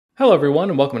Hello, everyone,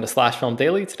 and welcome to Slash Film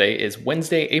Daily. Today is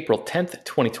Wednesday, April 10th,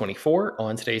 2024.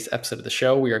 On today's episode of the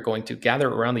show, we are going to gather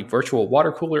around the virtual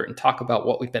water cooler and talk about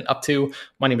what we've been up to.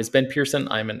 My name is Ben Pearson.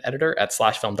 I'm an editor at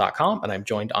slashfilm.com, and I'm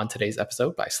joined on today's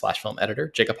episode by Slash Film editor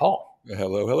Jacob Hall.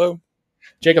 Hello, hello.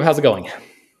 Jacob, how's it going?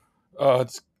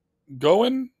 It's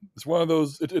going. It's one of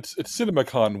those. It's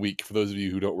CinemaCon week for those of you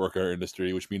who don't work in our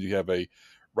industry, which means you have a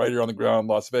writer on the ground,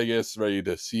 Las Vegas, ready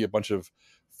to see a bunch of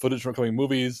footage from upcoming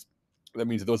movies. That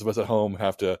means that those of us at home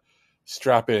have to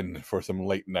strap in for some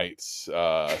late nights. So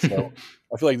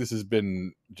I feel like this has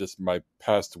been just my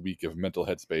past week of mental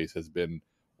headspace has been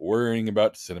worrying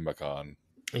about CinemaCon.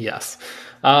 Yes.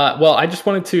 Well, I just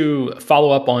wanted to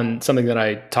follow up on something that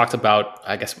I talked about,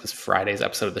 I guess it was Friday's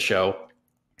episode of the show.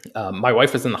 My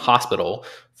wife was in the hospital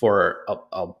for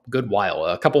a good while.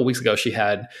 A couple of weeks ago, she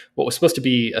had what was supposed to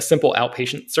be a simple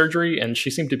outpatient surgery, and she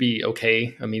seemed to be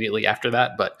okay immediately after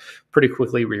that. But pretty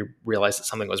quickly, we realized that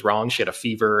something was wrong. She had a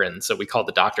fever, and so we called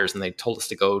the doctors, and they told us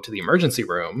to go to the emergency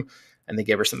room, and they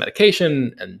gave her some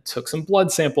medication and took some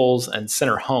blood samples and sent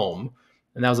her home.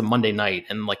 And that was a Monday night.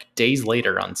 And like days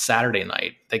later on Saturday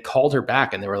night, they called her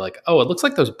back and they were like, oh, it looks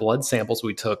like those blood samples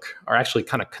we took are actually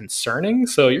kind of concerning.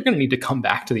 So you're going to need to come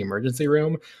back to the emergency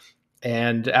room.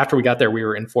 And after we got there, we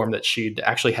were informed that she'd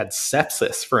actually had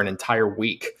sepsis for an entire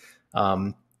week.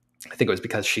 I think it was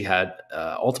because she had,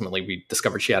 ultimately, we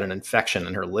discovered she had an infection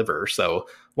in her liver. So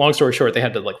long story short, they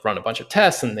had to like run a bunch of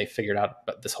tests and they figured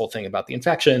out this whole thing about the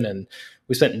infection. And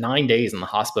we spent 9 days in the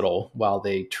hospital while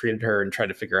they treated her and tried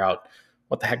to figure out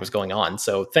what the heck was going on.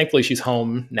 So thankfully she's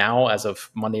home now as of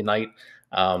Monday night.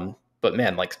 But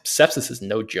man, like sepsis is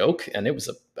no joke. And it was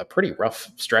a pretty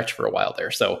rough stretch for a while there.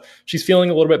 So she's feeling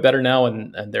a little bit better now.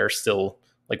 And there's still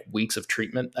like weeks of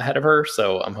treatment ahead of her.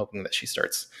 So I'm hoping that she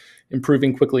starts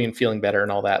improving quickly and feeling better and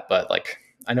all that. But like,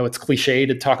 I know it's cliche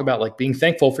to talk about like being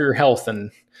thankful for your health and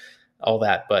all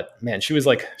that. But man, she was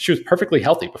perfectly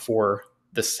healthy before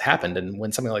this happened. And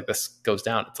when something like this goes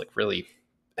down, it's like really,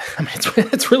 I mean,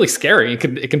 it's really scary.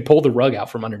 It can pull the rug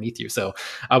out from underneath you. So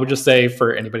I would just say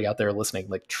for anybody out there listening,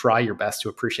 like try your best to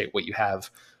appreciate what you have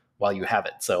while you have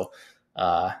it. So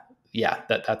yeah,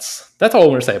 that's all I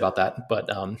want to say about that. But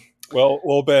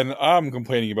well, Ben, I'm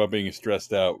complaining about being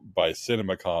stressed out by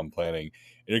CinemaCon planning,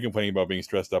 and you're complaining about being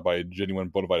stressed out by a genuine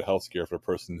bona fide health scare for the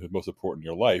person who's most important in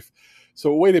your life.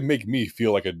 So a way to make me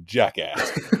feel like a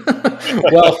jackass.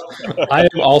 Well, I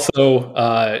am also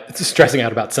stressing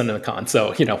out about CinemaCon,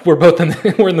 so you know we're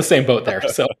in the same boat there.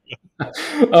 So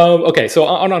okay, so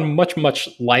on a much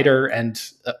lighter and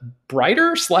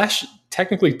brighter /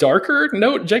 technically darker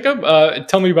note, Jacob,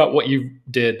 tell me about what you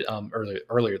did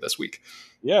earlier this week.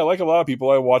 Yeah, like a lot of people,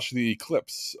 I watched the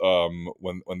Eclipse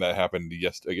when that happened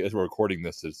yesterday. As we're recording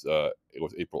this, it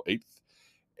was April 8th,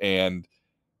 and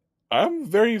I'm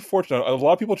very fortunate. A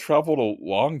lot of people traveled a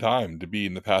long time to be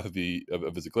in the path of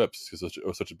this eclipse because it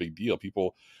was such a big deal.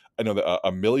 I know that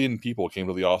 1 million people came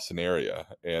to the Austin area,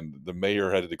 and the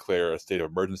mayor had to declare a state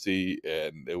of emergency,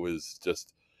 and it was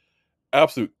just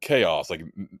absolute chaos. Like,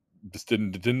 just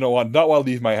didn't not want to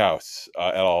leave my house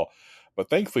at all. But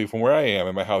thankfully, from where I am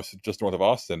in my house just north of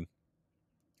Austin,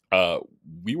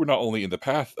 we were not only in the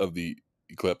path of the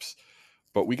eclipse,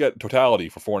 but we got totality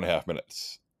for 4.5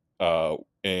 minutes.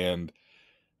 And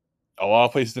a lot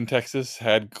of places in Texas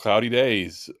had cloudy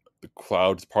days. The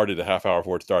clouds parted a half hour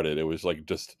before it started. It was like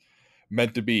just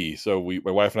meant to be. So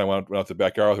my wife and I went out to the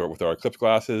backyard with our eclipse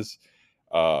glasses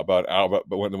about an hour.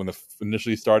 But when it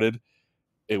initially started,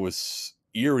 it was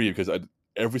eerie because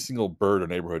every single bird in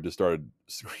the neighborhood just started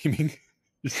screaming.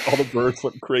 Just all the birds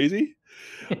went crazy.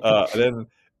 And then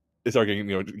it started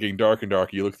getting dark and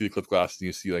dark. You look through the eclipse glasses and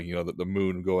you see the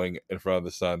moon going in front of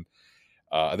the sun.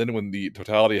 And then when the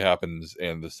totality happens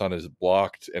and the sun is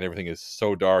blocked and everything is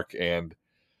so dark, and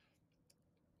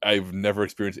I've never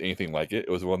experienced anything like it.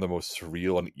 It was one of the most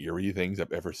surreal and eerie things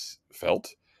I've ever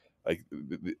felt. Like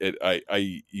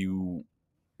you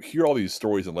hear all these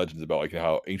stories and legends about like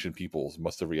how ancient peoples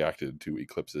must have reacted to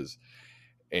eclipses,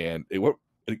 and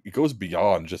it goes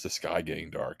beyond just the sky getting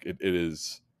dark. It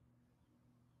is,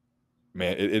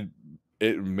 man.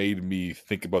 It made me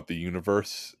think about the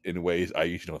universe in ways I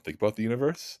usually don't think about the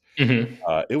universe. Mm-hmm.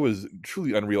 It was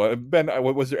truly unreal. Ben,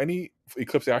 was there any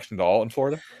eclipse action at all in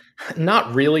Florida?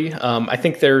 Not really. I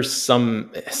think there's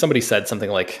somebody said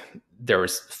something like there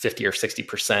was 50 or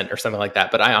 60% or something like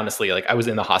that. But I honestly, like, I was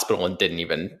in the hospital and didn't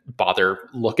even bother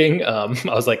looking. I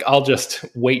was like, I'll just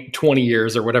wait 20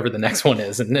 years or whatever the next one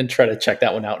is and then try to check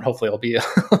that one out. And hopefully I'll be a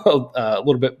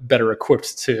little bit better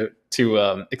equipped to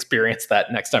experience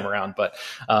that next time around. But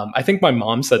I think my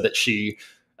mom said that she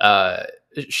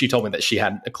she told me that she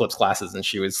had eclipse glasses and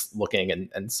she was looking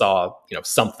and saw,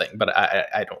 something, but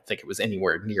I don't think it was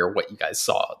anywhere near what you guys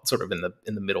saw sort of in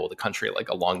the middle of the country, like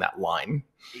along that line.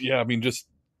 Yeah, I mean, just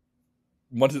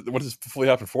once it's fully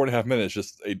happened, 4.5 minutes,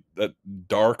 just that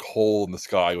dark hole in the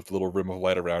sky with a little rim of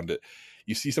light around it.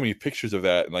 You see so many pictures of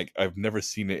that, and like I've never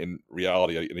seen it in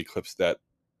reality, an eclipse that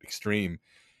extreme.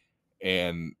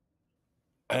 And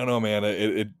I don't know, man.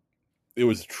 It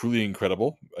was truly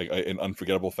incredible, like an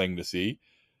unforgettable thing to see.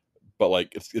 But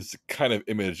like it's the kind of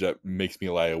image that makes me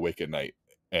lie awake at night,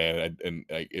 and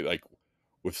like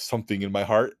with something in my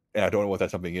heart, and I don't know what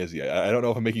that something is yet. I don't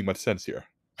know if I'm making much sense here.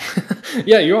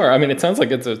 Yeah, you are. I mean, it sounds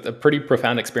like it's a pretty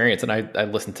profound experience. And I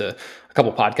listened to a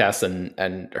couple podcasts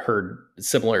and heard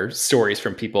similar stories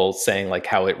from people saying like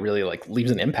how it really like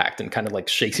leaves an impact and kind of like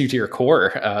shakes you to your core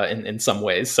in some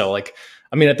ways. So like,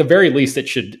 I mean, at the very least, it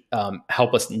should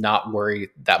help us not worry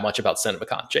that much about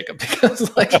CinemaCon, Jacob,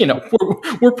 because like,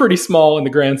 we're pretty small in the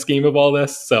grand scheme of all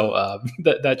this. So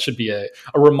that should be a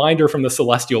reminder from the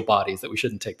celestial bodies that we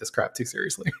shouldn't take this crap too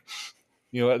seriously.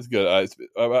 That's good.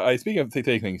 I speaking of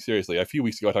taking things seriously, a few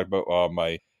weeks ago I talked about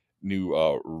my new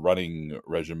running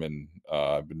regimen.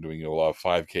 I've been doing a lot of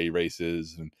 5K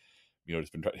races, and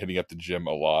just been hitting up the gym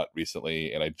a lot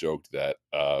recently. And I joked that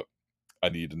I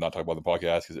need to not talk about the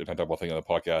podcast, because if I talk about things on the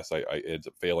podcast, it ends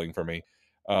up failing for me.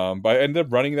 But I ended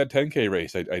up running that 10K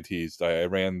race I teased. I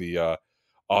ran the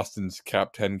Austin's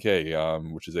Cap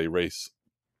 10K, which is a race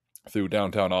through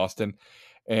downtown Austin,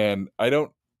 and I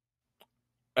don't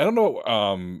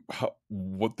know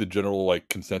what the general like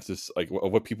consensus like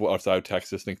what people outside of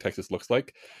Texas think Texas looks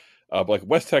like. But like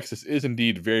West Texas is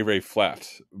indeed very, very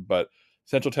flat, but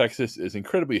Central Texas is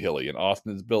incredibly hilly, and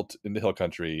Austin is built into hill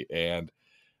country. And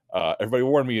everybody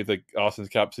warned me that Austin's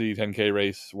Cap City 10K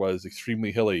race was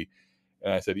extremely hilly,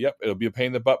 and I said, "Yep, it'll be a pain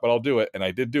in the butt, but I'll do it." And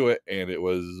I did do it, and it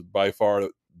was by far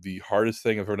the hardest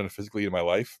thing I've ever done physically in my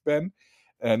life, Ben.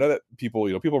 And I know that people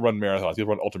run marathons, people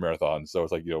run ultra marathons, so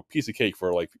it's like piece of cake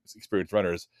for like experienced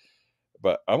runners.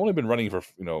 But I've only been running for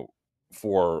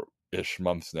 4-ish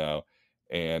months now,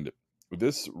 and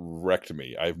this wrecked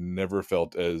me. I've never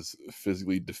felt as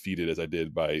physically defeated as I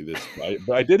did by this.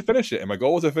 But I did finish it, and my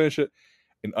goal was to finish it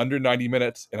in under 90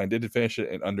 minutes, and I did finish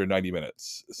it in under 90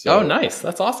 minutes. Oh, So, nice.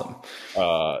 That's awesome.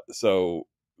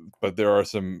 But there are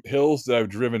some hills that I've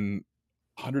driven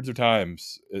hundreds of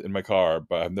times in my car,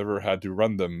 but I've never had to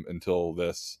run them until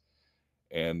this.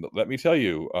 And let me tell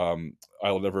you,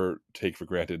 I'll never take for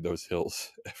granted those hills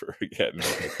ever again.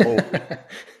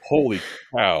 Holy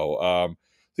cow.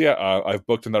 So yeah, I've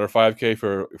booked another 5K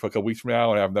for a couple weeks from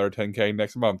now, and I have another 10K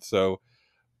next month. So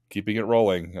keeping it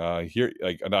rolling here.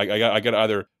 And I got to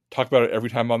either talk about it every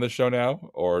time on this show now,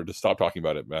 or just stop talking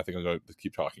about it. But I think I'm going to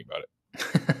keep talking about it.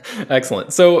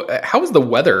 Excellent. So how is the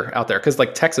weather out there? Because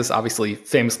like Texas, obviously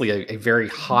famously a very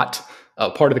hot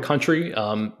part of the country.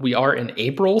 We are in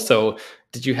April. So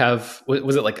did you have,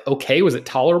 was it like, okay, was it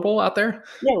tolerable out there?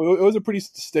 Yeah, it was a pretty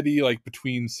steady, like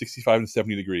between 65 and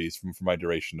 70 degrees for my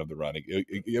duration of the run.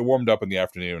 It warmed up in the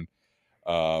afternoon.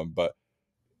 But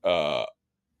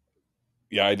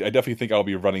yeah, I definitely think I'll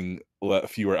be running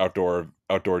fewer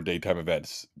outdoor daytime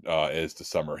events as the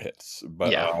summer hits.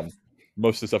 But Yeah.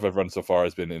 most of the stuff I've run so far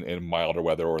has been in milder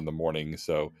weather or in the morning.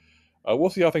 So we'll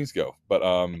see how things go. But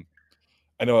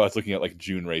I know I was looking at like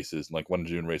June races, and like one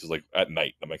June race is like at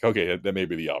night. I'm like, okay, that may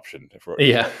be the option if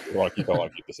Yeah. I want to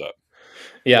keep this up.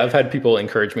 Yeah, I've had people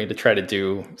encourage me to try to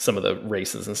do some of the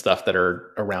races and stuff that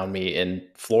are around me in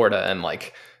Florida, and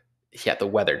like, yeah, the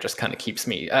weather just kind of keeps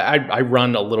me. I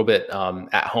run a little bit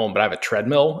at home, but I have a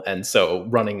treadmill, and so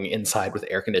running inside with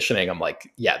air conditioning, I'm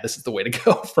like, yeah, this is the way to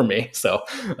go for me. So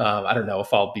I don't know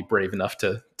if I'll be brave enough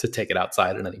to take it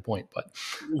outside at any point, but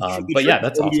yeah,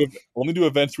 that's awesome. Only do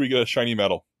events where you get a shiny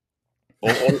medal.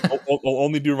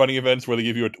 Only do running events where they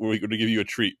give you a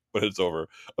treat when it's over.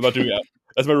 I'm not doing that.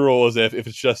 That's my rule. Is if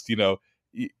it's just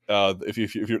if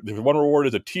one reward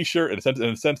is a T-shirt in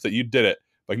a sense that you did it,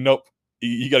 like nope,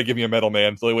 you got to give me a medal,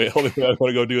 man. So only way I want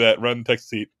to go do that. Run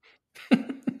Texas Heat.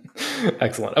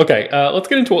 Excellent. Okay, let's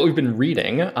get into what we've been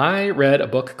reading. I read a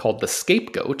book called The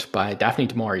Scapegoat by Daphne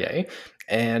du Maurier,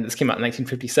 and this came out in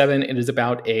 1957. It is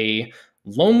about a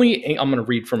lonely, I'm going to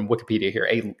read from Wikipedia here.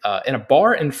 In a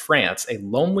bar in France, a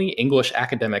lonely English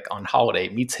academic on holiday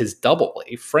meets his double,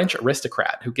 a French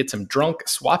aristocrat who gets him drunk,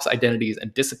 swaps identities,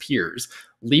 and disappears,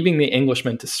 leaving the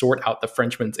Englishman to sort out the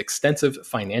Frenchman's extensive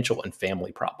financial and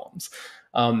family problems.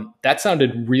 That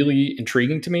sounded really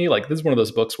intriguing to me. Like, this is one of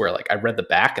those books where like I read the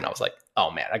back and I was like,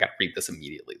 oh man, I got to read this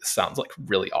immediately. This sounds like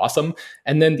really awesome.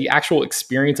 And then the actual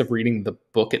experience of reading the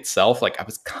book itself, like I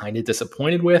was kind of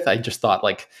disappointed with. I just thought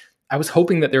like, I was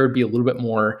hoping that there would be a little bit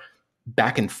more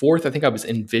back and forth. I think I was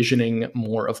envisioning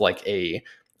more of like a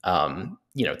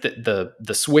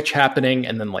the switch happening,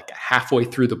 and then like halfway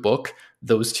through the book,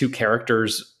 those two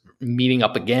characters meeting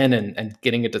up again and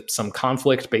getting into some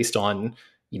conflict based on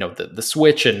the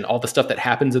switch and all the stuff that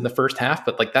happens in the first half.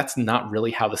 But like that's not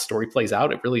really how the story plays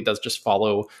out. It really does just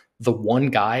follow the one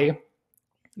guy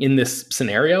in this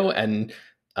scenario. And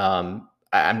I'm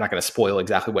not going to spoil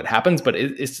exactly what happens, but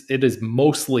it is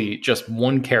mostly just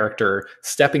one character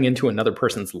stepping into another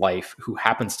person's life who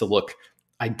happens to look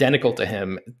identical to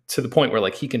him, to the point where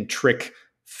like he can trick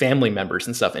family members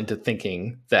and stuff into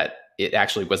thinking that it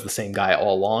actually was the same guy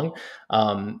all along.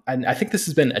 And I think this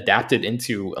has been adapted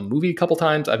into a movie a couple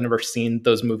times. I've never seen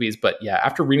those movies, but yeah,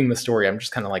 after reading the story, I'm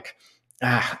just kind of like,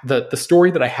 the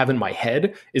story that I have in my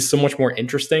head is so much more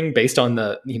interesting based on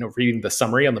the reading the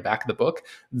summary on the back of the book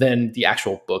than the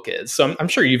actual book is. So I'm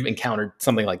sure you've encountered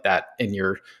something like that in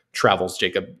your travels,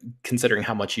 Jacob, considering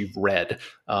how much you've read.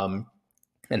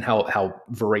 And how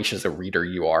voracious a reader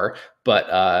you are. But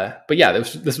yeah,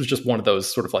 this was just one of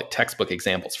those sort of like textbook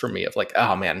examples for me of like,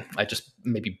 oh man, I just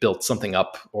maybe built something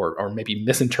up or maybe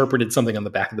misinterpreted something on the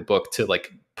back of the book to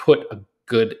like put a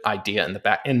good idea in the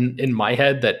back in my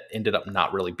head that ended up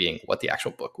not really being what the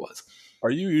actual book was. Are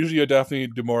you usually a Daphne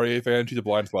du Maurier fan? She's a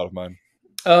blind spot of mine.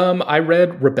 I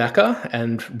read Rebecca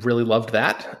and really loved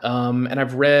that. And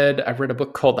I've read a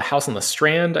book called The House on the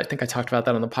Strand. I think I talked about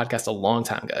that on the podcast a long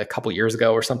time ago, a couple years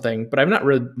ago or something. But I've not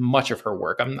read much of her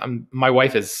work. My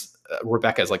wife is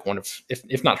Rebecca is like one of,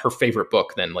 if not her favorite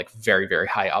book, then like very very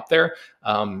high up there.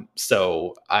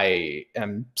 So I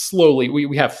am slowly.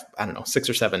 We have, I don't know, 6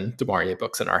 or 7 du Maurier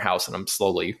books in our house, and I'm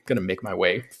slowly going to make my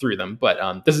way through them.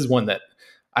 But this is one that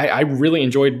I really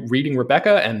enjoyed reading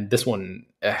Rebecca, and this one,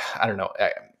 I don't know.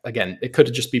 Again, it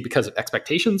could just be because of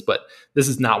expectations, but this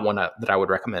is not one that I would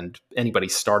recommend anybody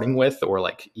starting with or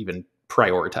like even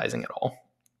prioritizing at all.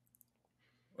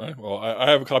 Right, well, I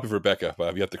have a copy of Rebecca, but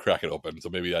I've yet to crack it open, so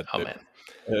maybe Oh man,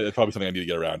 it's probably something I need to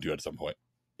get around to at some point.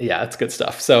 yeah, it's good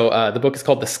stuff. So the book is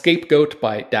called The Scapegoat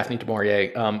by Daphne du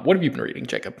Maurier. What have you been reading,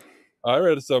 Jacob? I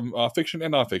read some fiction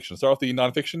and nonfiction. Start with the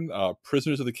nonfiction,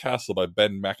 Prisoners of the Castle by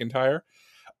Ben Macintyre.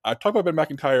 I talked about Ben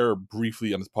Macintyre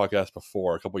briefly on this podcast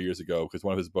before, a couple of years ago, because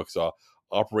one of his books,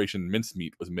 Operation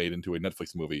Mincemeat, was made into a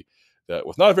Netflix movie that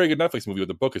was not a very good Netflix movie, but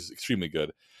the book is extremely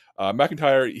good.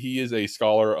 Macintyre, he is a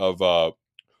scholar of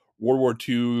World War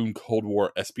II and Cold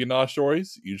War espionage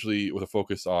stories, usually with a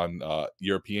focus on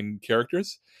European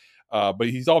characters. But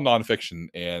he's all nonfiction,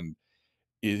 and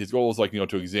his goal is like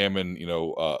to examine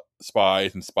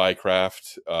spies and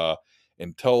spycraft,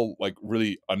 and tell like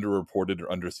really underreported or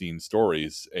underseen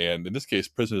stories. And in this case,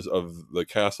 Prisoners of the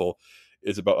Castle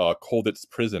is about Colditz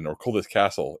Prison or Colditz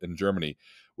Castle in Germany,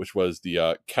 which was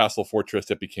the castle fortress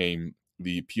that became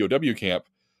the POW camp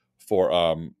for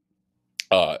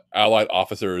Allied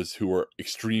officers who were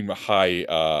extreme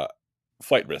high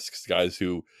flight risks, guys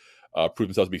who proved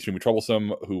themselves to be extremely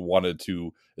troublesome, who wanted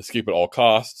to escape at all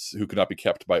costs, who could not be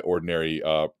kept by ordinary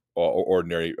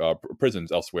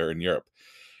prisons elsewhere in Europe.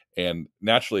 And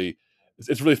naturally,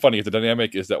 it's really funny. The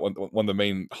dynamic is that one of the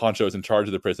main honchos in charge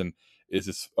of the prison is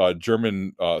this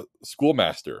German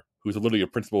schoolmaster who's literally a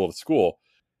principal of the school,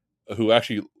 who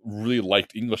actually really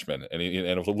liked Englishmen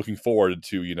and was looking forward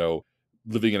to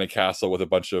living in a castle with a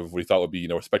bunch of what he thought would be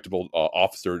respectable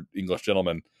officer English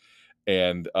gentlemen.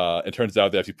 And it turns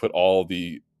out that if you put all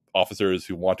the officers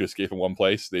who want to escape in one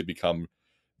place, they become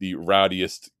the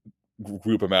rowdiest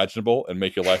group imaginable and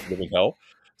make your life a living hell.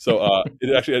 So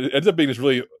it ends up being this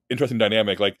really interesting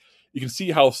dynamic. Like you can see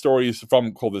how stories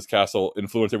from Colditz Castle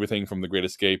influence everything from The Great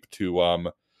Escape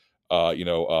to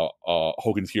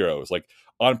Hogan's Heroes. Like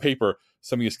on paper,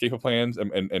 some of the escape plans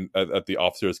and that the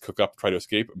officers cook up to try to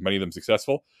escape, many of them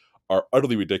successful, are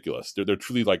utterly ridiculous. They're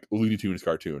truly like Looney Tunes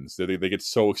cartoons. They get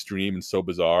so extreme and so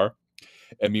bizarre.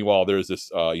 And meanwhile, there's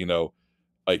this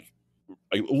like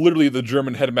literally the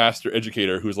German headmaster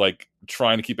educator who's like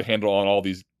trying to keep a handle on all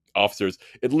these officers.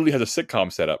 It literally has a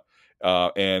sitcom setup.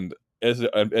 And as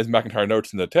Macintyre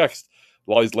notes in the text,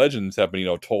 a lot of these legends have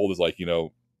been told as like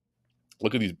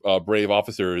look at these brave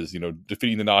officers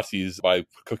defeating the Nazis by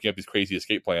cooking up these crazy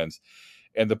escape plans.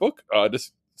 And the book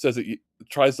just says it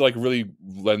tries to like really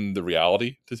lend the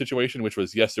reality to the situation, which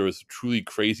was, yes, there was truly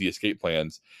crazy escape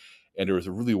plans, and there was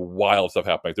really wild stuff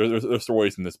happening. There's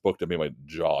stories in this book that made my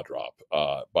jaw drop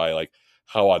by like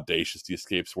how audacious the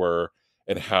escapes were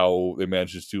and how they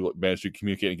managed to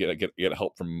communicate and get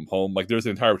help from home. Like there's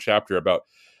an entire chapter about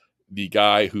the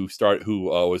guy who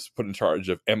was put in charge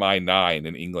of MI9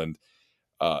 in England,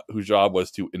 whose job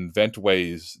was to invent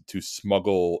ways to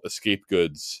smuggle escape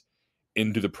goods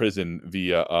into the prison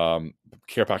via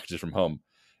care packages from home.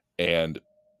 and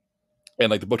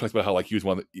like the book talks about how like he was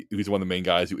one of the main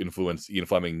guys who influenced Ian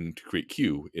Fleming to create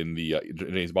Q in the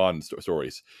James Bond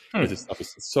stories, because this stuff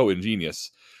is so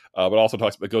ingenious. But also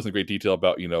it goes into great detail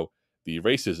about the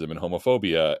racism and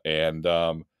homophobia and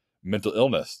mental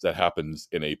illness that happens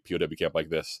in a POW camp like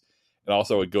this. And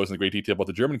also it goes into great detail about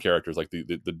the German characters, like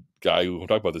the guy who we'll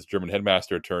talk about, this German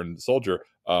headmaster turned soldier,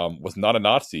 was not a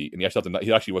Nazi, and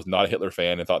he actually was not a Hitler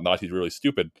fan and thought Nazis were really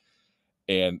stupid.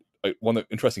 And one of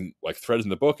the interesting threads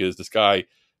in the book is this guy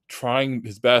trying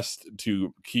his best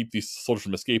to keep these soldiers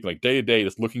from escaping, like day to day,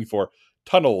 just looking for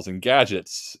tunnels and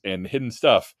gadgets and hidden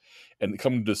stuff, and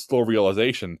coming to this slow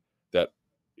realization that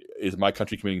is my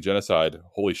country committing genocide.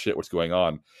 Holy shit, what's going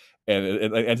on? And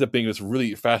it ends up being this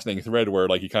really fascinating thread where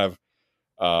you kind of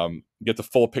get the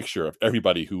full picture of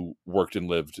everybody who worked and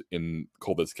lived in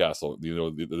Colditz Castle.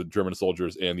 The German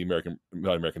soldiers and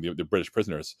the British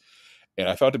prisoners. And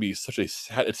I found it to be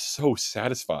it's so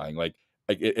satisfying.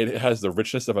 It has the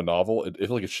richness of a novel. It feels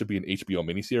like it should be an HBO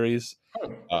miniseries.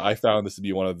 I found this to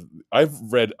be I've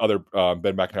read other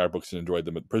Ben Macintyre books and enjoyed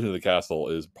them, but Prisoner of the Castle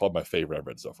is probably my favorite I've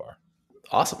read so far.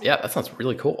 Awesome. Yeah, that sounds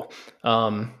really cool.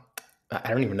 I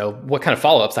don't even know what kind of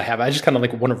follow-ups I have. I just kind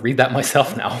of want to read that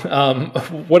myself now.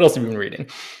 What else have you been reading?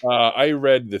 I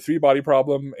read The Three-Body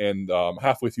Problem and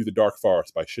halfway through The Dark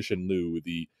Forest by Cixin Liu,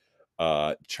 the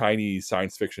Chinese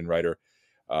science fiction writer.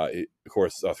 Of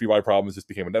course, Three-Body Problem just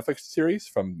became a Netflix series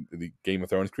from the Game of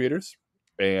Thrones creators.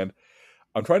 And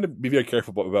I'm trying to be very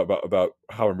careful about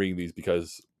how I'm reading these,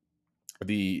 because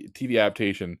the TV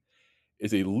adaptation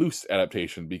is a loose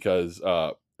adaptation, because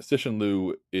Cixin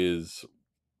Liu is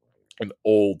an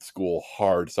old school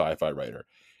hard sci-fi writer.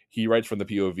 He writes from the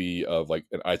POV of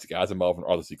an Isaac Asimov and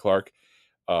Arthur C. Clarke,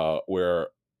 where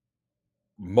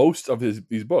most of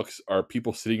these books are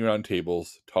people sitting around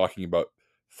tables talking about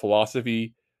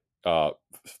philosophy,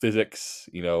 physics,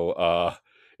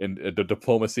 and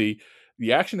diplomacy.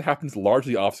 The action happens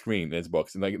largely off screen in his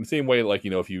books, and in the same way,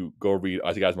 if you go read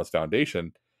Isaac Asimov's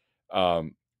Foundation,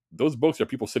 those books are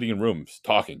people sitting in rooms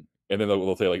talking, and then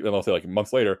they'll say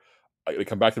months later, they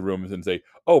come back to the rooms and say,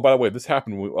 "Oh, by the way, this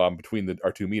happened between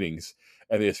our two meetings,"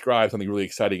 and they describe something really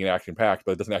exciting and action packed,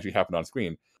 but it doesn't actually happen on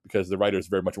screen, because the writer is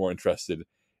very much more interested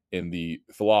in the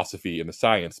philosophy and the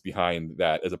science behind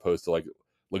that, as opposed to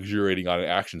luxuriating on an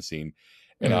action scene.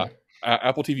 And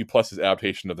Apple TV Plus's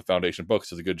adaptation of the Foundation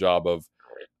books does a good job of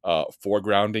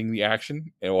foregrounding the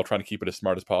action, and while trying to keep it as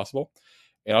smart as possible.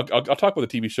 And I'll talk about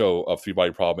the TV show of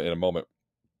Three-Body Problem in a moment.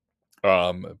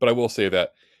 But I will say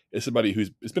that it's somebody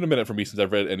it's been a minute for me since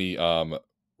I've read any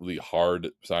really hard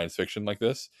science fiction like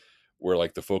this, where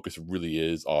the focus really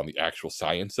is on the actual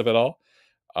science of it all.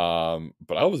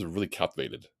 But I was really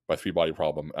captivated by Three-Body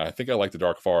Problem. And I think I like The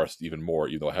Dark Forest even more,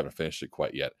 even though I haven't finished it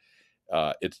quite yet.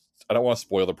 I don't want to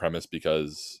spoil the premise,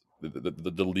 because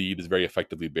the lead is very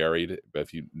effectively buried. But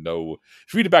if you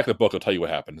read the back of the book, it'll tell you what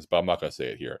happens, but I'm not going to say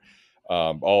it here.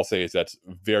 All I'll say is that's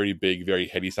very big, very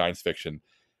heady science fiction.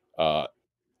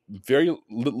 Very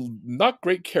little, not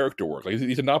great character work.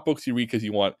 These are not books you read because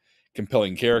you want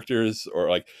compelling characters, or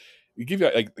you give you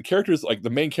the characters, the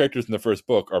main characters in the first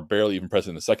book are barely even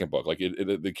present in the second book.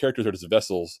 The characters are just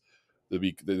vessels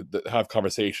that have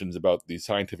conversations about the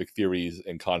scientific theories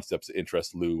and concepts that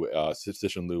interest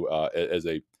Cixin Liu as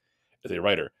a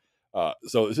writer.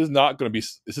 So this is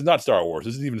not Star Wars.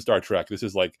 This isn't even Star Trek. This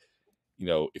is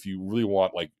if you really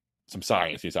want some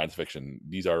science in science fiction,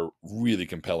 these are really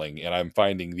compelling. And I'm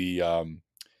finding the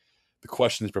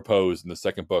questions proposed in the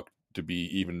second book to be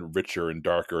even richer and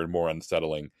darker and more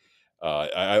unsettling.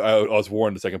 I was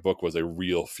warned the second book was a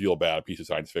real feel bad piece of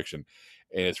science fiction,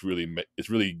 and it's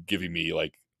really giving me I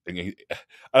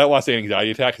don't want to say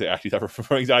anxiety attacks. I actually suffer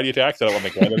from anxiety attacks. I don't want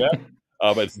to make light of that.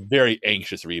 But it's very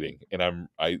anxious reading, and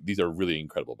these are really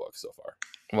incredible books so far.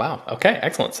 Wow. Okay,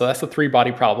 excellent. So that's the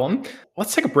Three-Body Problem.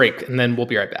 Let's take a break, and then we'll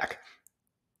be right back.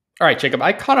 All right, Jacob,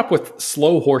 I caught up with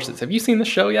Slow Horses. Have you seen the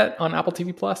show yet on Apple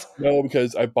TV Plus? No,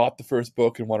 because I bought the first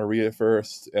book and want to read it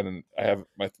first, and I have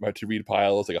my to-read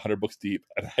pile is 100 books deep,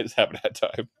 and I just haven't had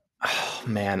time. Oh,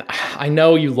 man, I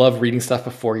know you love reading stuff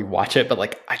before you watch it, but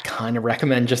I kind of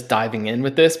recommend just diving in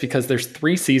with this, because there's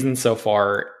 3 seasons so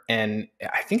far, and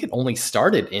I think it only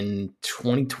started in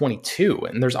 2022,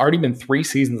 and there's already been 3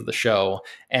 seasons of the show,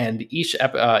 and each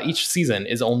season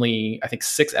is only, I think,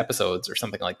 6 episodes or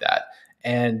something like that.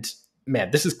 And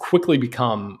man, this has quickly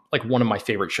become one of my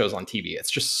favorite shows on TV. It's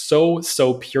just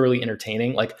so purely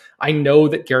entertaining. I know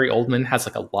that Gary Oldman has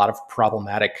a lot of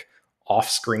problematic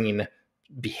off-screen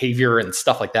behavior and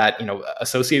stuff like that,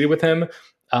 associated with him.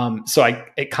 So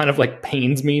it kind of like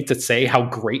pains me to say how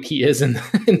great he is in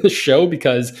in the show,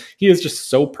 because he is just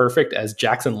so perfect as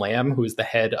Jackson Lamb, who is the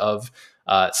head of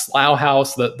Slough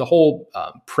House. The whole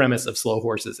premise of Slow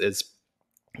Horses is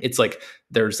it's like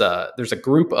there's a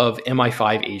group of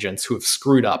MI5 agents who have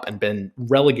screwed up and been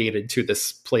relegated to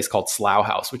this place called Slough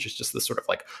House, which is just this sort of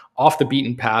like off the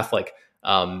beaten path, like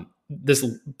this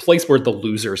place where the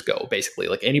losers go, basically.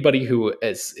 Like anybody who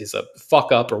is a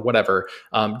fuck up or whatever,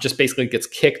 just basically gets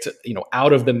kicked,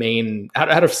 out of the main,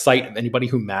 out of sight of anybody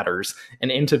who matters,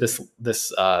 and into this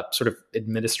sort of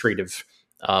administrative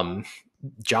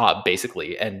job,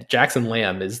 basically. And Jackson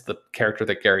Lamb is the character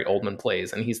that Gary Oldman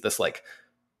plays, and he's this like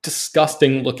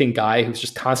disgusting looking guy who's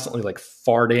just constantly like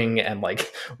farting and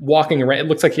like walking around. It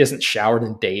looks like he hasn't showered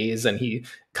in days, and he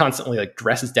constantly like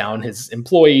dresses down his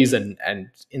employees and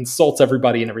insults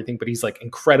everybody and everything. But he's like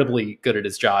incredibly good at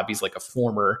his job. He's like a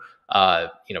former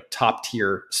top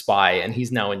tier spy, and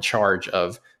he's now in charge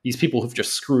of these people who've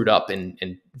just screwed up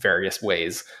in various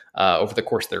ways over the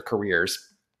course of their careers.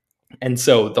 And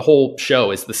so the whole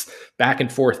show is this back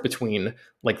and forth between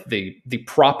like the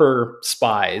proper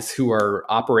spies who are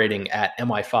operating at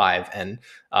MI5 and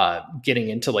getting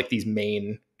into like these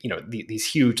main, these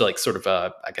huge like sort of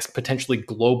I guess potentially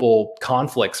global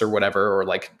conflicts or whatever, or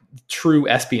like true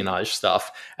espionage stuff.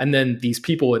 And then these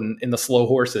people in the Slow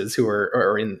Horses who are,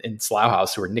 or in Slough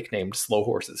House, who are nicknamed Slow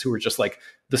Horses, who are just like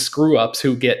the screw ups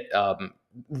who get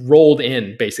rolled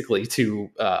in basically to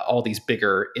all these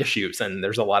bigger issues. And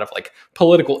there's a lot of like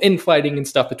political infighting and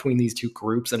stuff between these two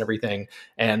groups and everything.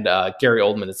 And Gary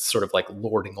Oldman is sort of like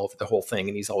lording over the whole thing,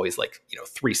 and he's always like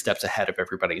 3 steps ahead of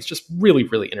everybody. It's just really,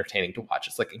 really entertaining to watch.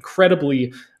 It's like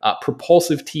incredibly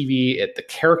propulsive TV. The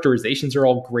characterizations are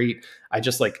all great. I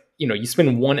just like, you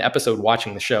spend one episode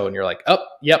watching the show and you're like, oh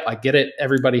yep, I get it,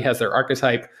 everybody has their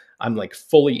archetype, I'm like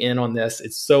fully in on this.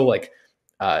 It's so like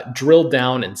drilled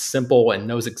down and simple and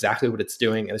knows exactly what it's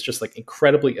doing. And it's just like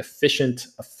incredibly efficient,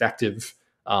 effective,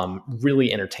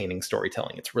 really entertaining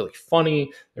storytelling. It's really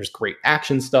funny. There's great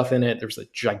action stuff in it. There's a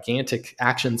gigantic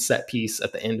action set piece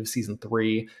at the end of season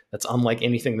 3 that's unlike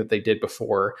anything that they did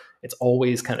before. It's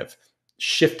always kind of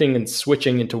shifting and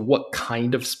switching into what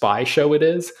kind of spy show it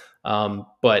is.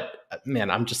 But man,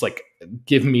 I'm just like,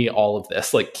 give me all of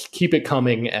this, like keep it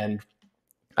coming. And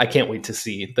I can't wait to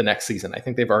see the next season. I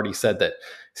think they've already said that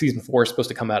season 4 is supposed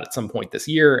to come out at some point this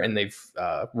year, and they've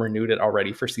renewed it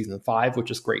already for season 5, which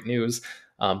is great news.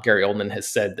 Gary Oldman has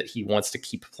said that he wants to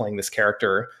keep playing this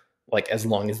character like as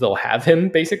long as they'll have him,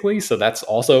 basically. So that's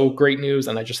also great news.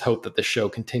 And I just hope that the show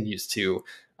continues to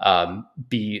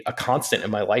be a constant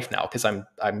in my life now, because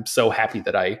I'm so happy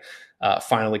that I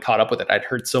finally caught up with it. I'd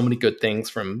heard so many good things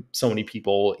from so many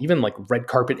people, even like red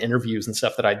carpet interviews and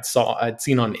stuff that I'd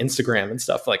seen on Instagram and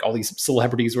stuff. Like all these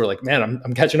celebrities were like, man,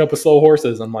 I'm catching up with Slow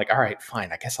Horses. I'm like, all right,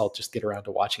 fine. I guess I'll just get around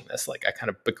to watching this. Like I kind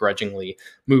of begrudgingly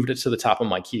moved it to the top of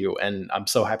my queue, and I'm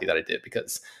so happy that I did,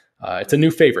 because it's a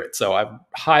new favorite. So I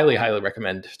highly, highly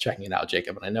recommend checking it out,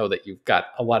 Jacob. And I know that you've got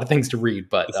a lot of things to read,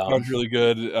 but it sounds really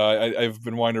good. I've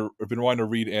been wanting to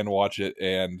read and watch it,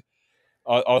 and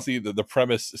honestly, the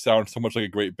premise sounds so much like a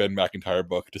great Ben Macintyre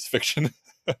book, just fiction.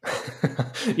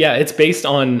 Yeah, it's based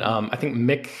on I think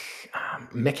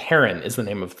Mick Herron is the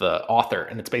name of the author,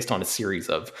 and it's based on a series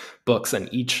of books,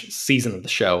 and each season of the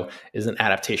show is an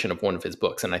adaptation of one of his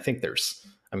books. And I think there's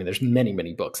many,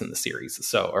 many books in the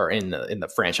series, or in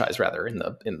the franchise rather, in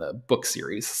the book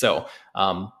series. So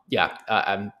I'm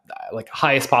like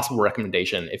highest possible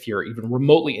recommendation if you're even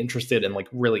remotely interested in like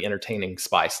really entertaining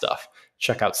spy stuff.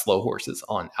 Check out Slow Horses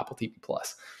on Apple TV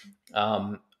Plus.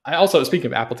 I also, speaking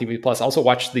of Apple TV Plus, also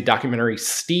watched the documentary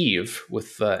Steve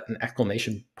with an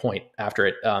exclamation point after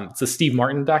it. It's a Steve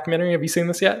Martin documentary. Have you seen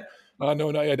this yet? No,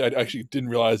 not yet. I actually didn't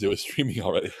realize it was streaming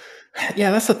already.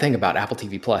 Yeah, that's the thing about Apple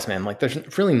TV Plus, man. Like, there's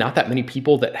really not that many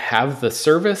people that have the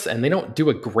service, and they don't do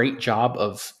a great job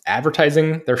of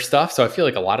advertising their stuff. So I feel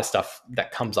like a lot of stuff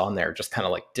that comes on there just kind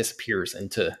of like disappears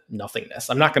into nothingness.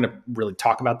 I'm not going to really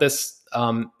talk about this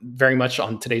very much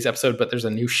on today's episode, but there's a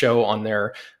new show on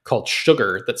there called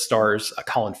Sugar that stars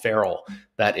Colin Farrell.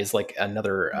 That is like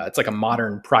another, it's like a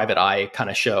modern private eye kind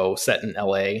of show set in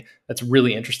LA. That's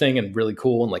really interesting and really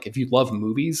cool. And like, if you love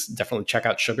movies, definitely check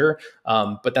out Sugar.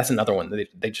 But that's another one.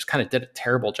 They just kind of did a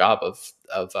terrible job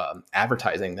of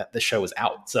advertising that the show is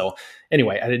out. So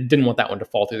anyway, I didn't want that one to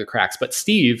fall through the cracks. But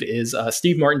Steve is a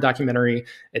Steve Martin documentary.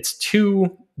 It's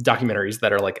 2 documentaries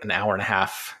that are like an hour and a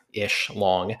half ish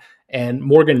long. And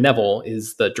Morgan Neville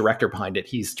is the director behind it.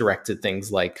 He's directed things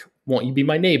like Won't You Be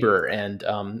My Neighbor and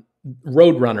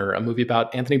Roadrunner, a movie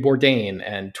about Anthony Bourdain,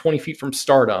 and 20 Feet from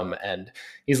Stardom. And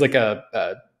he's like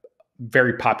a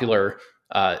very popular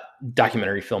uh,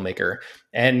 documentary filmmaker,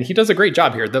 and he does a great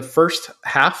job here. The first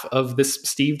half of this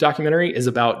Steve documentary is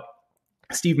about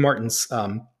Steve Martin's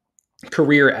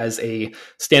career as a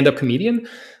stand-up comedian,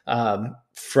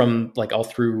 from like all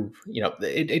through,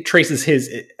 it traces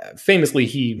famously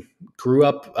he grew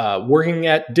up working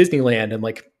at Disneyland and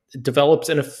like develops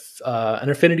an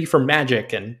affinity for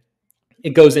magic, and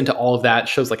it goes into all of that,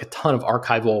 shows like a ton of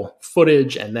archival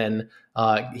footage, and then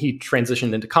he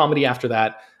transitioned into comedy after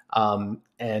that,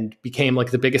 and became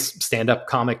like the biggest stand-up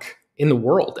comic in the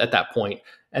world at that point,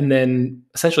 and then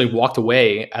essentially walked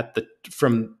away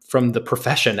from the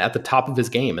profession at the top of his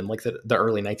game in like the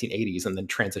early 1980s, and then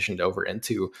transitioned over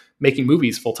into making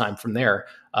movies full-time from there.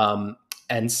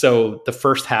 And so the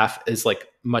first half is like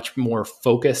much more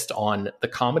focused on the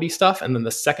comedy stuff, and then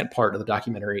the second part of the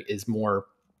documentary is more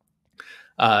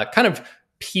kind of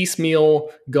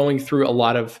piecemeal, going through a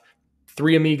lot of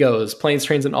Three Amigos, Planes,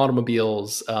 Trains, and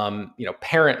Automobiles,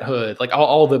 Parenthood, like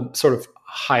all the sort of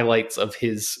highlights of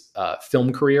his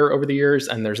film career over the years.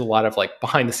 And there's a lot of like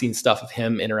behind the scenes stuff of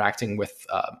him interacting with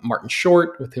Martin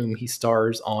Short, with whom he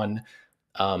stars on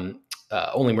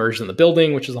Only Murders in the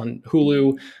Building, which is on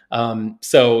Hulu.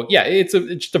 So yeah, it's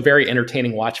just a very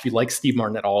entertaining watch. If you like Steve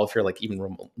Martin at all, if you're like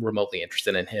even remotely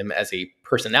interested in him as a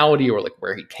personality or like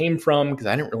where he came from, because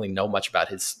I didn't really know much about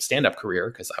his stand-up career,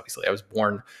 because obviously I was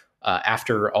born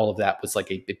after all of that was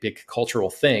like a big cultural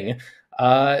thing.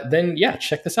 Then yeah,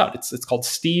 check this out. It's called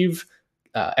Steve,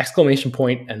 exclamation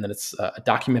point, and then it's a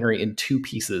documentary in 2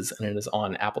 pieces, and it is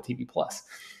on Apple TV Plus.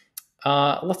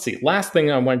 Let's see. Last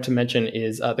thing I wanted to mention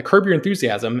is the Curb Your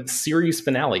Enthusiasm series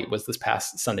finale was this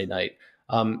past Sunday night.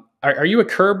 Are you a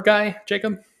Curb guy,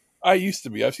 Jacob? I used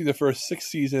to be. I've seen the first 6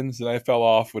 seasons, and I fell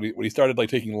off when he started like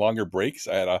taking longer breaks.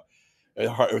 It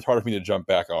was hard for me to jump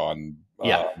back on.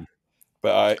 Yeah.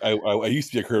 But I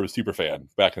used to be a Curb super fan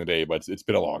back in the day, but it's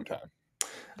been a long time.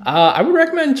 I would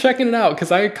recommend checking it out,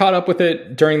 because I caught up with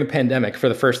it during the pandemic for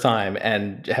the first time,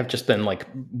 and have just been like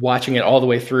watching it all the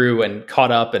way through and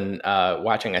caught up, and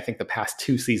watching, I think, the past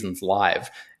 2 seasons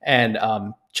live, and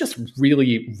just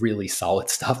really, really solid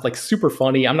stuff, like super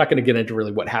funny. I'm not going to get into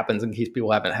really what happens in case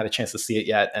people haven't had a chance to see it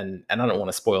yet. And I don't want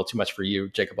to spoil too much for you,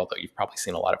 Jacob, although you've probably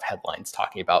seen a lot of headlines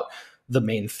talking about the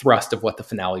main thrust of what the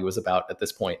finale was about at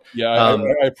this point. Yeah,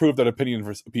 I approved that opinion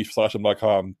for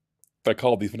peach.com. I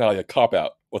called the finale a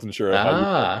cop-out. Wasn't sure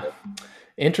how you...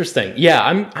 Interesting. Yeah,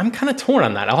 I'm kind of torn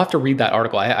on that. I'll have to read that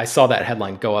article. I saw that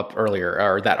headline go up earlier,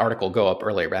 or that article go up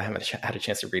earlier, but I haven't had a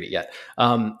chance to read it yet.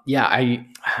 Yeah,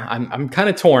 I'm kind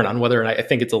of torn on whether or not I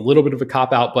think it's a little bit of a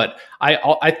cop out, but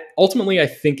I ultimately I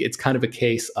think it's kind of a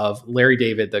case of Larry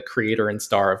David, the creator and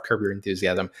star of Curb Your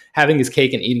Enthusiasm, having his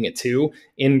cake and eating it too,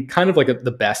 in kind of like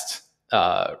the best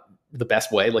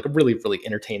way, like a really, really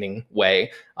entertaining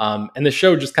way. And the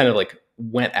show just kind of like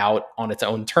went out on its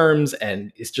own terms,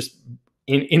 and is just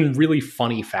in really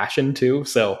funny fashion too.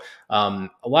 So a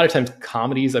lot of times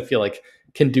comedies, I feel like,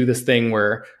 can do this thing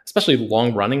where, especially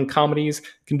long running comedies,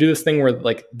 can do this thing where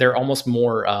like they're almost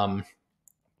more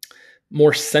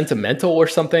sentimental or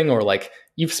something, or like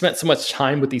you've spent so much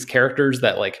time with these characters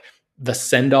that like the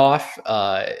send off,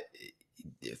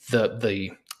 the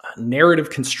narrative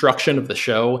construction of the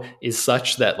show is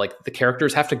such that like the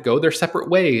characters have to go their separate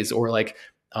ways, or like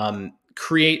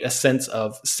create a sense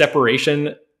of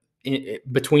separation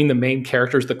between the main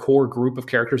characters, the core group of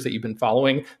characters that you've been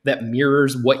following, that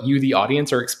mirrors what you, the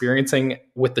audience, are experiencing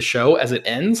with the show as it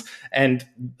ends. And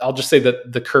I'll just say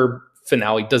that the Curb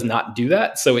finale does not do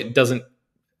that. So it doesn't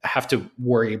have to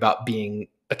worry about being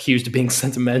accused of being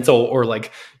sentimental, or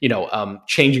like,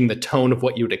 changing the tone of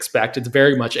what you would expect. It's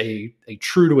very much a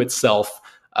true to itself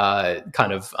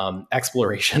kind of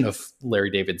exploration of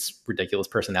Larry David's ridiculous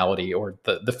personality, or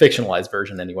the fictionalized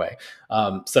version anyway.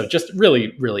 So just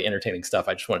really, really entertaining stuff.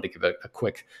 I just wanted to give a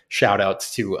quick shout out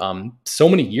to so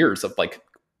many years of like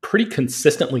pretty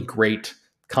consistently great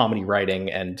comedy writing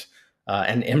and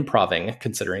improving,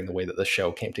 considering the way that the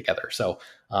show came together. So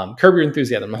Curb Your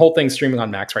Enthusiasm, the whole thing's streaming on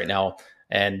Max right now.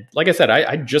 And like I said,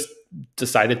 I just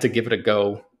decided to give it a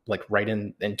go like right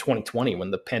in 2020 when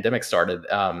the pandemic started.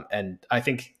 And I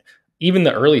think even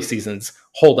the early seasons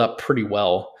hold up pretty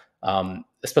well,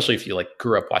 especially if you like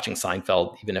grew up watching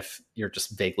Seinfeld, even if you're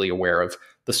just vaguely aware of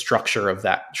the structure of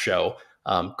that show.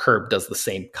 Curb does the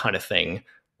same kind of thing,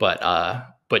 but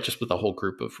just with a whole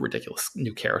group of ridiculous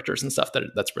new characters and stuff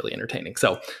that's really entertaining.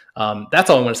 So that's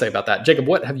all I want to say about that. Jacob,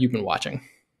 what have you been watching?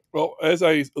 Well, as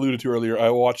I alluded to earlier, I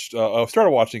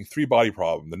started watching Three Body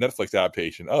Problem, the Netflix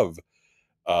adaptation of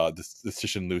the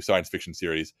Cixin Liu science fiction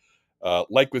series.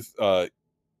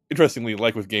 Interestingly,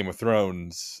 like with Game of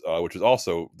Thrones, which is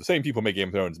also the same people make Game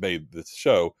of Thrones, made this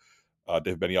show.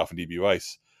 David Benioff and D.B.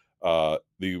 Weiss.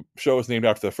 The show is named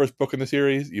after the first book in the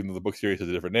series, even though the book series has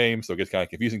a different name, so it gets kind of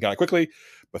confusing kind of quickly.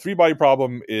 But Three Body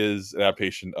Problem is an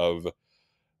adaptation of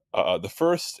the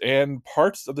first and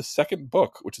parts of the second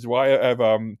book, which is why I've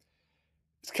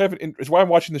it's kind of it's why I'm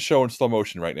watching the show in slow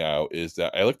motion right now. Is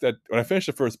that I looked at when I finished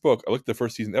the first book, I looked at the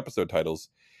first season episode titles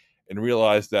and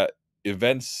realized that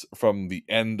events from the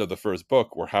end of the first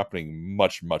book were happening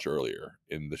much earlier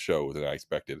in the show than I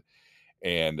expected.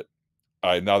 And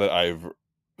now that I've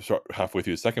halfway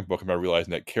through the second book, I'm now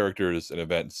realizing that characters and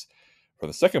events from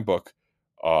the second book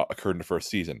occurred in the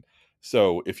first season.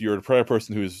 So if you're a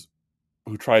person who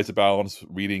tries to balance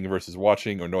reading versus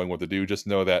watching or knowing what to do, just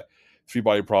know that Three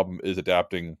Body Problem is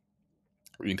adapting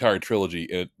the entire trilogy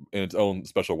in its own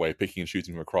special way, picking and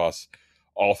choosing from across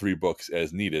all three books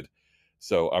as needed.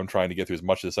 So I'm trying to get through as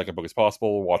much of the second book as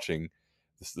possible, watching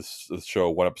this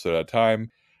show one episode at a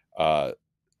time.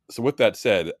 So with that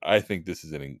said, I think this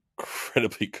is an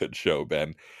incredibly good show,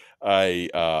 Ben.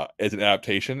 As an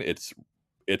adaptation, it's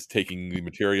taking the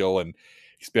material and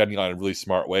expanding on it in really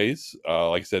smart ways.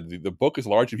 Like I said, the book is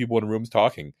largely people in rooms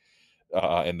talking,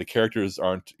 and the characters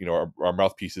aren't, our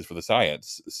mouthpieces for the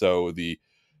science. So the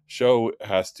show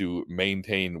has to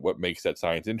maintain what makes that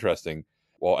science interesting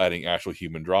while adding actual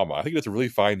human drama. I think it's a really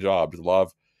fine job. There's a lot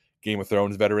of Game of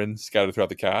Thrones veterans scattered throughout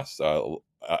the cast.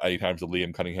 Anytime the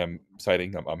Liam Cunningham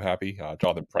sighting, I'm happy.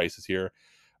 Jonathan Pryce is here.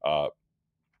 Not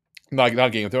a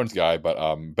Game of Thrones guy,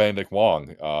 but Benedict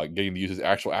Wong getting to use his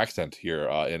actual accent here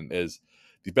and is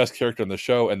the best character on the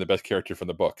show and the best character from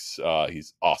the books.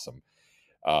 He's awesome.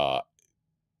 I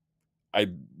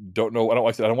don't know.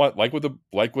 I don't want like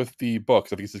with the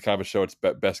books. I think this is kind of a show it's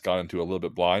best gone into a little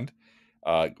bit blind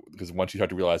because once you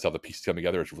start to realize how the pieces come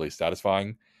together, it's really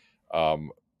satisfying.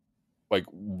 Like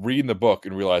reading the book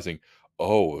and realizing,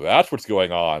 oh, that's what's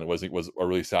going on was a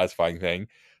really satisfying thing.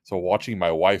 So watching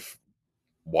my wife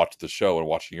watch the show and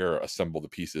watching her assemble the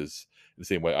pieces in the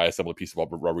same way I assemble the pieces while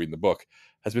reading the book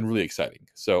has been really exciting.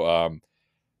 So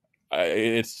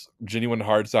it's genuine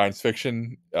hard science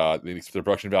fiction. The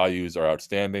production values are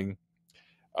outstanding.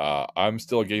 I'm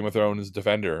still a Game of Thrones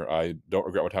defender. I don't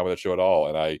regret my time with that show at all,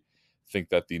 and I think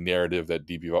that the narrative that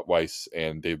D.B. Weiss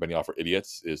and Dave Benioff are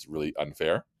idiots is really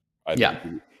unfair. I Yeah.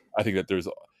 think that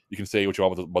you can say what you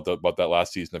want about that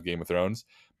last season of Game of Thrones,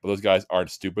 but those guys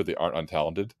aren't stupid. They aren't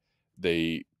untalented.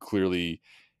 They clearly,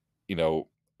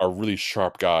 are really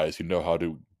sharp guys who know how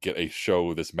to get a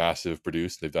show this massive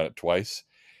produced. They've done it twice.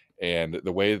 And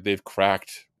the way that they've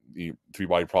cracked the Three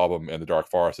Body Problem and the Dark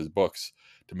Forest as books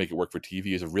to make it work for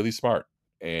TV is really smart.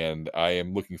 And I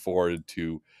am looking forward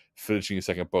to finishing the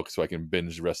second book so I can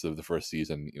binge the rest of the first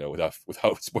season, without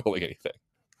spoiling anything.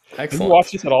 Excellent. Have you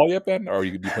watched this at all yet, Ben? Or do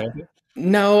you plan to?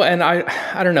 No, and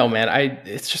I don't know, man.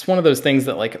 It's just one of those things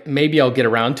that like maybe I'll get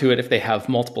around to it if they have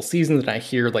multiple seasons and I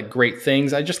hear like great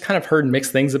things. I just kind of heard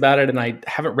mixed things about it and I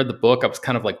haven't read the book. I was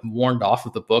kind of like warned off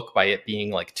of the book by it being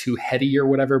like too heady or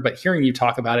whatever, but hearing you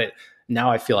talk about it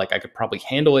now I feel like I could probably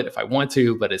handle it if I want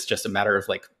to, but it's just a matter of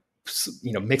like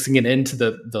mixing it into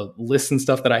the lists and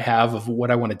stuff that I have of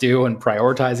what I want to do and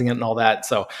prioritizing it and all that.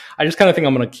 So I just kind of think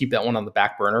I'm going to keep that one on the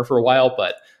back burner for a while,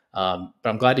 but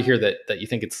I'm glad to hear that you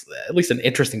think it's at least an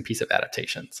interesting piece of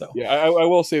adaptation. So yeah, I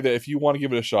will say that if you want to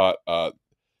give it a shot,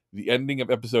 the ending of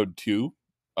episode 2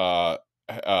 kind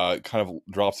of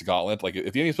drops the gauntlet. Like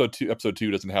if the ending of episode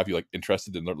 2 doesn't have you like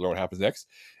interested in learn what happens next,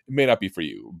 it may not be for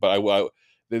you. But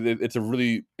it's a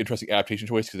really interesting adaptation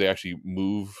choice because they actually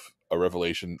move a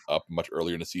revelation up much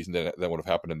earlier in the season than would have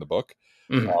happened in the book.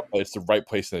 mm-hmm. But it's the right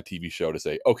place in a TV show to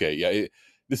say, okay, yeah,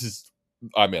 this is.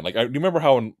 I'm in. Like, do you remember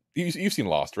how you've seen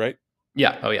Lost, right?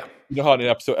 Yeah. Oh yeah. You know how at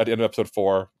the end of episode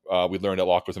 4, we learned that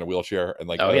Locke was in a wheelchair, and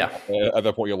like, oh yeah. At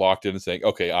that point you're locked in and saying,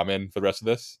 okay, I'm in for the rest of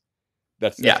this.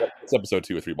 That's episode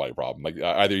 2 of Three Body Problem. Like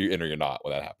either you're in or you're not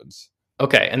when that happens.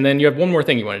 Okay, and then you have one more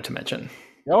thing you wanted to mention.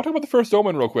 Yeah, I want to talk about the first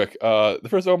Omen real quick. The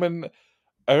first Omen.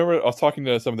 I remember I was talking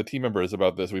to some of the team members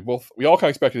about this. We all kind of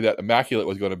expected that Immaculate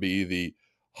was going to be the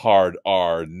hard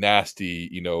R,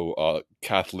 nasty,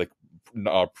 Catholic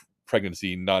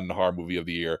pregnancy nun horror movie of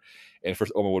the year, and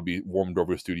first Omen would be warmed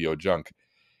over studio junk.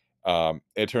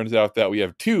 It turns out that we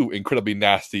have 2 incredibly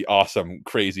nasty, awesome,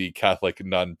 crazy Catholic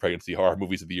nun pregnancy horror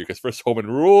movies of the year because first Omen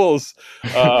rules.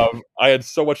 I had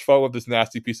so much fun with this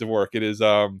nasty piece of work. It is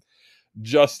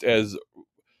just as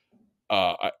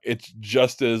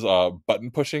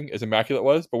button pushing as Immaculate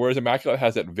was, but whereas Immaculate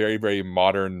has that very, very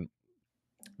modern,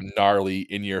 gnarly,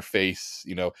 in your face,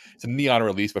 it's a neon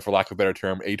release, but for lack of a better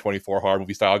term, A24 horror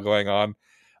movie style going on.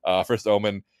 First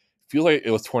Omen feels like it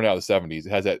was torn out of the 70s.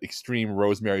 It has that extreme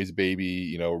Rosemary's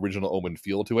Baby, original Omen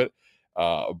feel to it.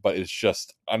 but it's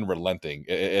just unrelenting.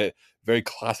 Very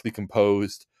classically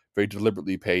composed, very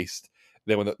deliberately paced.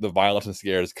 Then when the violence and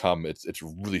scares come, it's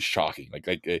really shocking.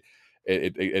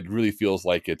 It really feels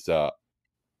like it's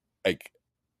like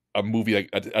a movie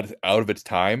out of its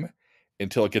time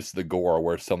until it gets to the gore,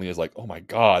 where it suddenly is like, oh my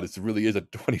god, this really is a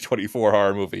 2024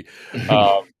 horror movie.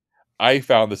 I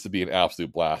found this to be an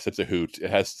absolute blast. It's a hoot. It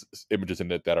has images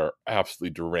in it that are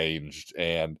absolutely deranged,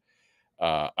 and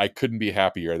I couldn't be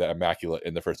happier that Immaculate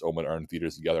and the first Omen are in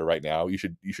theaters together right now. You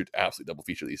should absolutely double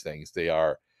feature these things. They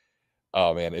are,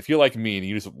 oh man, if you're like me and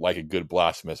you just like a good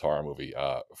blasphemous horror movie,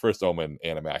 First Omen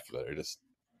and Immaculate are just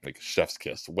like chef's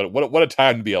kiss. What a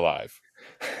time to be alive.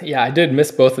 Yeah, I did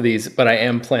miss both of these, but I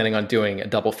am planning on doing a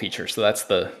double feature. So that's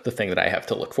the thing that I have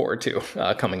to look forward to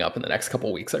coming up in the next couple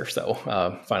of weeks or so.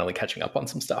 Finally catching up on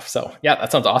some stuff. So yeah,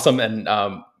 that sounds awesome. And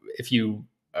if you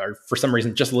are for some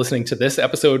reason just listening to this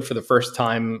episode for the first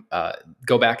time,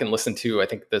 go back and listen to, I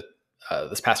think,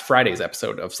 this past Friday's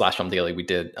episode of Slash Film Daily, we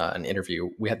did an interview.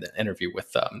 We had an interview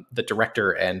with the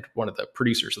director and one of the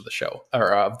producers of the show,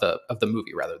 or of the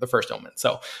movie, rather, the first Omen.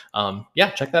 So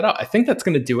yeah, check that out. I think that's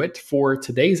going to do it for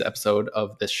today's episode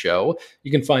of this show.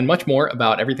 You can find much more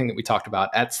about everything that we talked about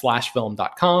at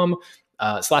slashfilm.com.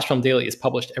 Slash Film Daily is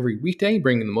published every weekday,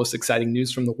 bringing the most exciting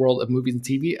news from the world of movies and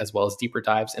TV, as well as deeper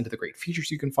dives into the great features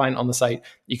you can find on the site.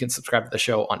 You can subscribe to the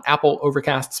show on Apple,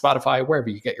 Overcast, Spotify, wherever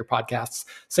you get your podcasts.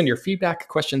 Send your feedback,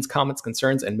 questions, comments,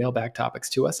 concerns, and mailbag topics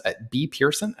to us at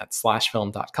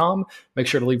bpearson@slashfilm.com. Make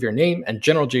sure to leave your name and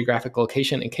general geographic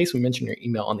location in case we mention your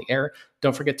email on the air.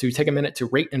 Don't forget to take a minute to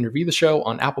rate and review the show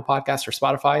on Apple Podcasts or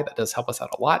Spotify. That does help us out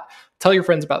a lot. Tell your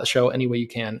friends about the show any way you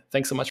can. Thanks so much